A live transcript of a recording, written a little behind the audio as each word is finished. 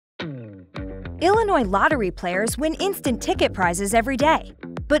Illinois lottery players win instant ticket prizes every day,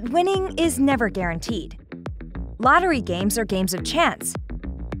 but winning is never guaranteed. Lottery games are games of chance.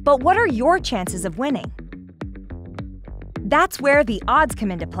 But what are your chances of winning? That's where the odds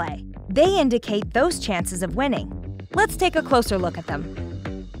come into play. They indicate those chances of winning. Let's take a closer look at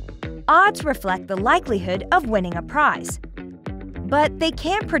them. Odds reflect the likelihood of winning a prize, but they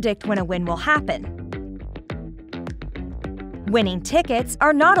can't predict when a win will happen. Winning tickets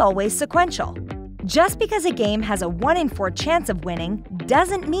are not always sequential. Just because a game has a 1 in 4 chance of winning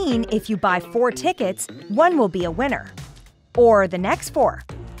doesn't mean if you buy 4 tickets, one will be a winner, or the next 4,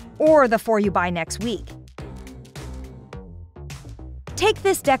 or the 4 you buy next week. Take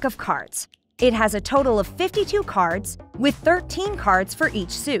this deck of cards. It has a total of 52 cards with 13 cards for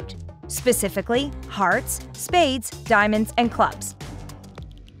each suit, specifically hearts, spades, diamonds, and clubs.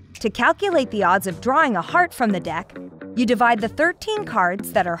 To calculate the odds of drawing a heart from the deck, you divide the 13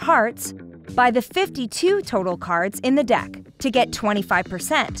 cards that are hearts by the 52 total cards in the deck to get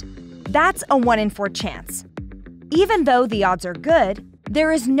 25%. That's a 1 in 4 chance. Even though the odds are good,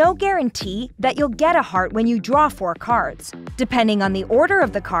 there is no guarantee that you'll get a heart when you draw 4 cards. Depending on the order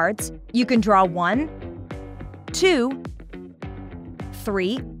of the cards, you can draw 1, 2,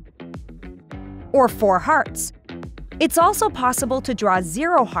 3, or 4 hearts. It's also possible to draw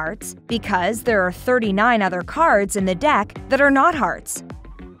 0 hearts because there are 39 other cards in the deck that are not hearts.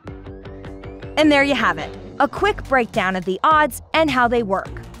 And there you have it, a quick breakdown of the odds and how they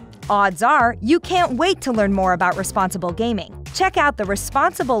work. Odds are you can't wait to learn more about responsible gaming. Check out the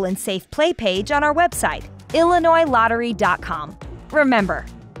Responsible and Safe Play page on our website, IllinoisLottery.com. Remember,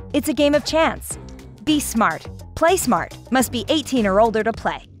 it's a game of chance. Be smart. Play smart. Must be 18 or older to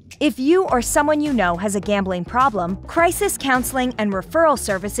play. If you or someone you know has a gambling problem, crisis counseling and referral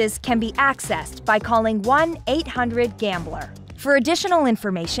services can be accessed by calling 1-800-GAMBLER. For additional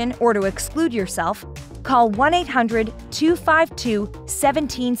information or to exclude yourself, call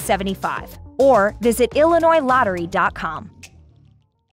 1-800-252-1775 or visit IllinoisLottery.com.